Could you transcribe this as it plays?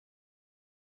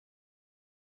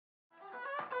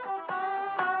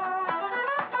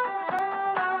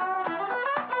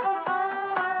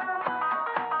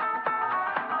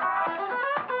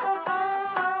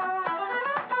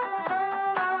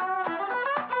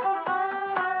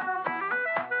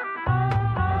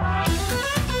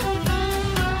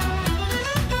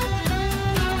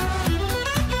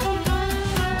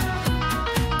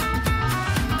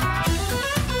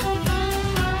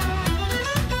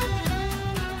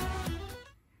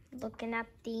looking at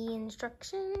the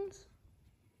instructions.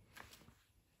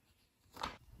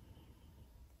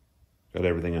 Got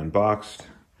everything unboxed.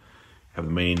 Have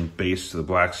the main base to the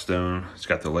Blackstone. It's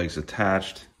got the legs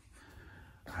attached.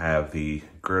 I have the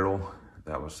griddle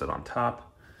that was set on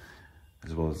top,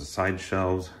 as well as the side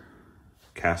shelves,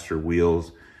 caster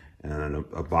wheels, and then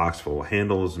a box full of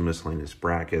handles, miscellaneous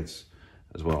brackets,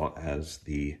 as well as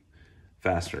the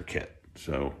fastener kit.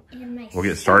 So we'll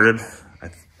get started.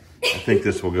 I think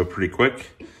this will go pretty quick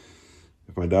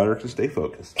if my daughter can stay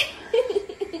focused.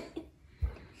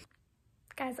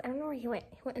 Guys, I don't know where he went.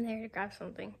 He went in there to grab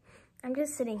something. I'm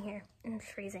just sitting here and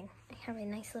it's freezing. I have a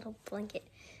nice little blanket.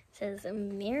 It says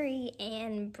Merry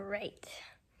and Bright.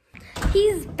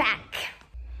 He's back.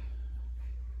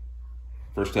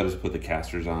 First step is put the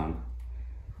casters on.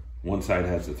 One side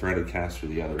has the threaded caster,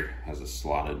 the other has a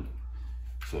slotted.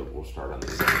 So we'll start on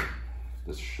this side.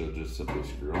 This should just simply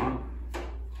screw on.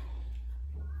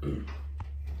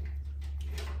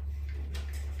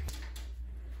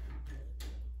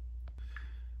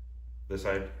 This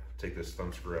side, take this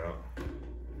thumb screw out.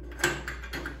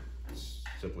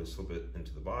 Simply slip it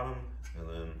into the bottom and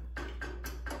then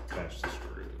attach the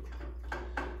screw.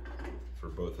 For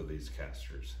both of these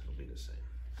casters, it'll be the same.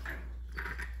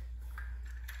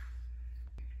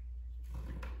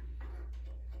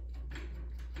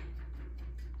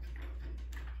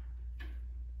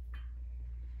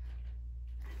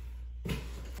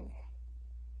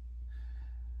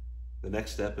 The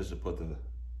next step is to put the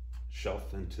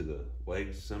shelf into the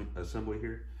leg assembly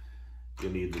here.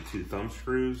 You'll need the 2 thumb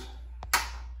screws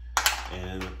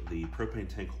and the propane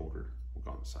tank holder will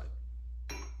go on the side.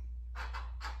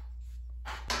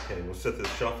 Okay, we'll set this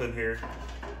shelf in here,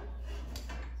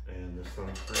 and this thumb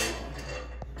screw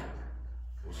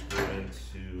will screw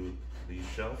into the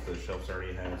shelf. The shelf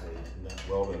already has a nut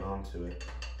welded onto it.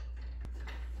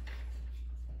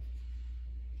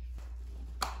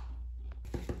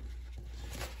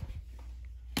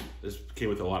 This came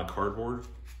with a lot of cardboard,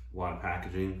 a lot of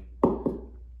packaging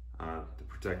to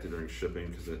protect it during shipping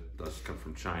because it does come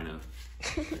from China.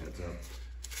 Heads up.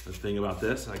 The thing about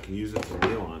this, I can use it to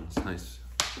wheel on. It's nice,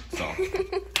 soft.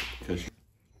 Because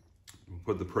we'll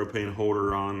put the propane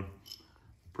holder on.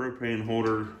 Propane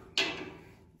holder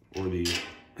or the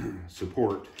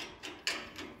support,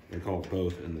 they call it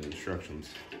both in the instructions.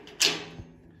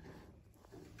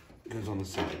 It goes on the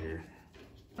side here.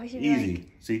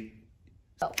 Easy, see?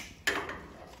 Oh.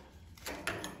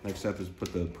 Next step is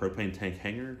put the propane tank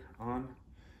hanger on.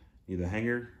 Need the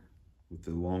hanger with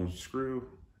the long screw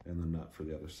and the nut for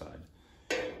the other side.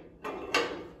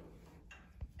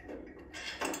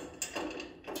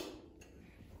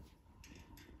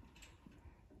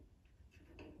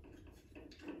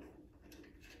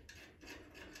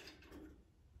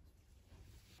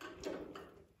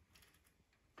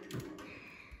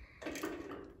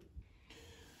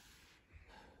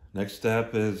 Next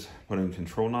step is putting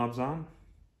control knobs on.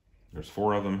 There's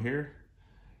 4 of them here,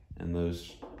 and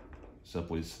those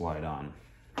simply slide on.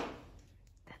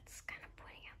 That's kind of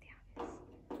pointing out the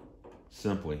obvious.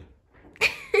 Simply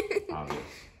obvious.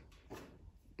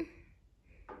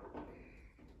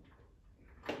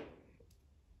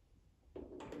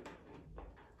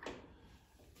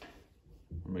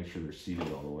 Make sure they're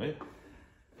seated all the way.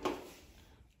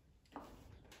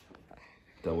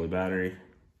 Double battery.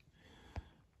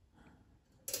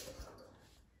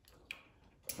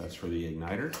 That's for the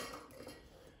igniter.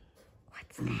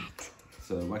 What's that? It's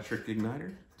an electric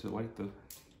igniter to light the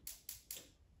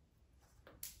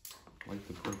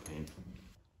propane.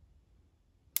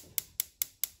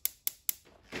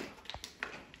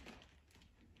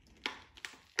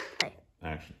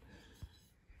 Action.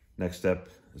 Next step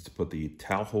is to put the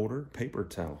towel holder, paper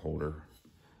towel holder,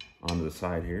 onto the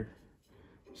side here.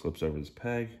 Slips over this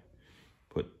peg.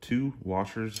 Put 2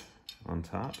 washers on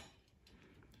top.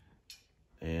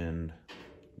 And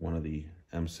one of the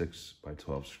M6 by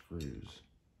 12 screws.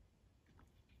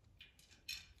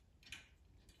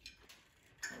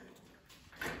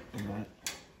 And that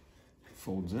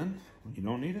folds in when you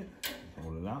don't need it.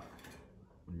 Hold it out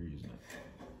when you're using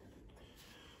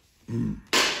it.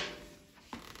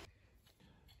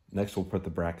 Next, we'll put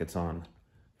the brackets on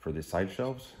for the side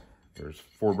shelves. There's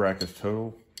 4 brackets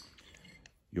total.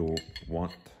 You'll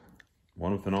want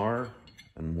one with an R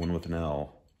and one with an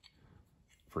L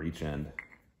for each end,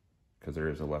 because there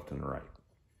is a left and a right.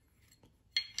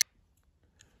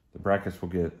 The brackets will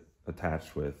get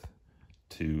attached with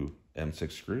 2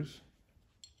 M6 screws.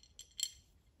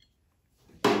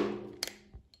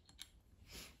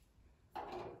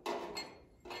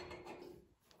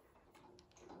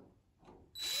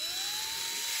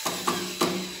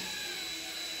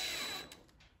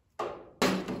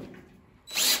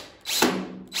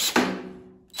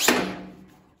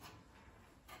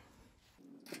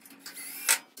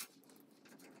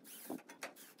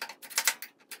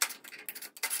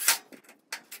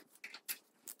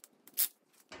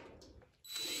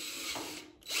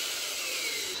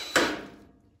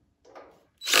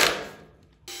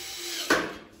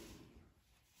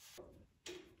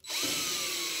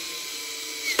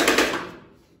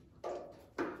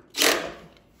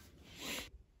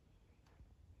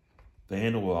 The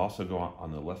handle will also go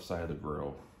on the left side of the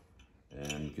grill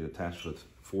and get attached with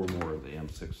 4 more of the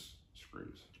M6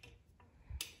 screws.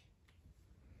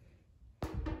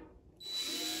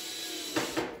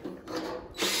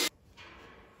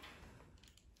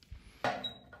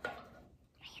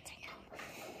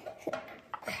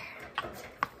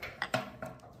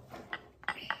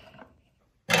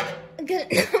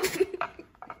 Good.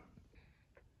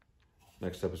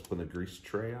 Next up is putting the grease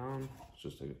tray on. It's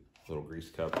just a little grease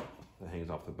cup that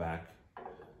hangs off the back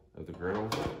of the griddle,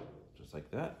 just like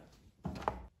that.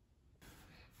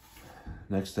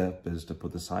 Next step is to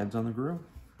put the sides on the grill.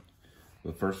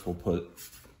 But first we'll put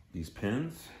these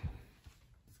pins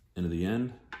into the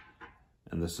end,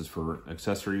 and this is for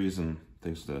accessories and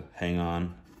things to hang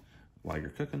on while you're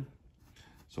cooking.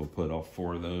 So we'll put all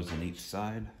 4 of those on each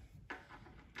side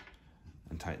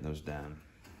and tighten those down.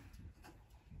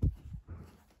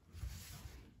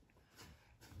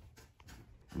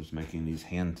 I'm just making these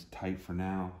hand tight for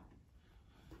now,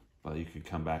 but you could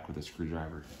come back with a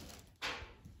screwdriver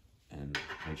and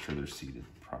make sure they're seated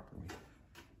properly.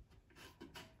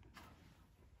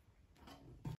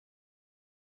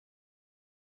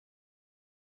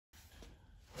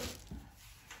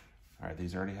 All right,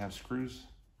 these already have screws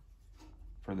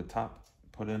for the top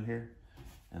put in here,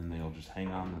 and they'll just hang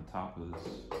on the top of this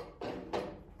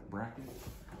bracket.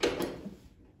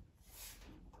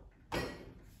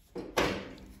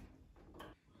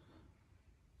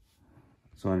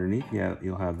 So underneath,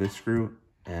 you'll have this screw,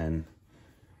 and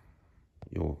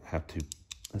you'll have to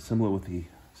assemble it with the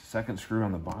second screw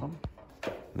on the bottom.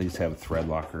 These have a thread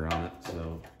locker on it,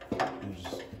 so you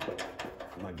just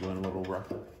might go in a little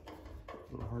rougher,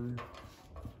 a little harder.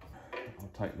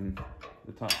 I'll tighten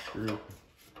the top screw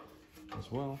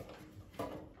as well.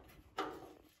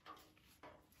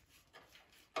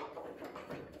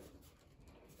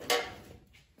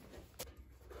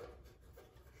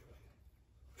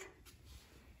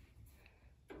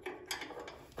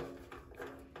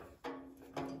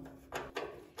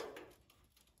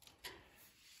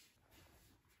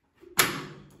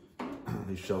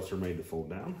 These shelves are made to fold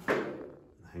down,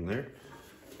 hang there,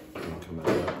 and come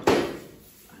back up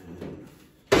and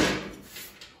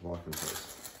lock in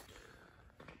place.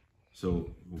 So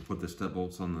we'll put the step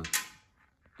bolts on the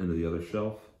end of the other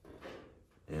shelf,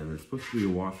 and there's supposed to be a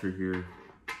washer here.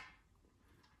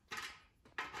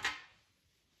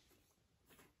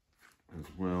 As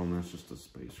well, and that's just a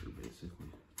spacer basically.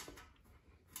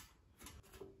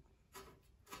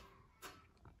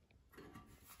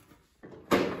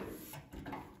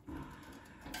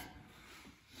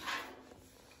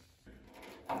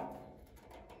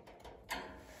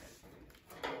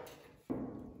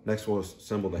 Next, we'll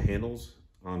assemble the handles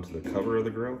onto the cover of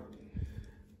the grill.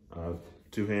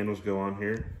 2 handles go on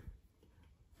here.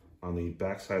 On the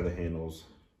back side of the handles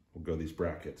will go these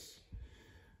brackets.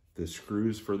 The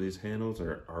screws for these handles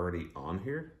are already on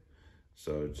here,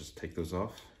 so just take those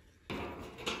off.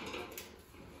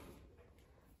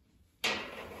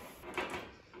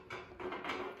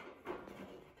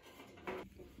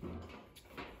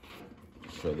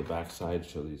 Show the back side,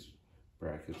 show these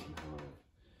brackets and how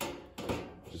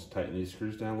just tighten these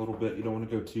screws down a little bit. You don't want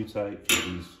to go too tight because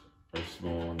these are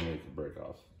small and they can break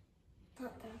off. Okay.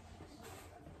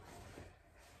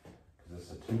 This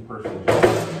is a 2-person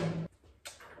job.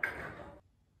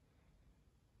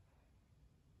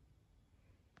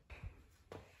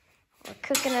 We're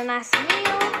cooking a nice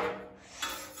meal.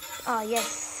 Oh,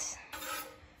 yes.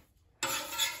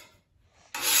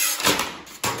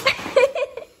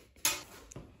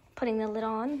 Putting the lid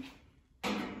on.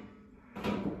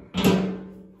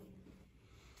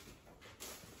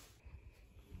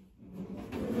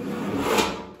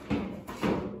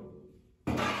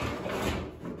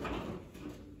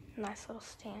 Nice little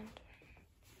stand.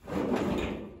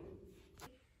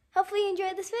 Hopefully you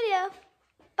enjoyed this video.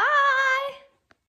 Bye!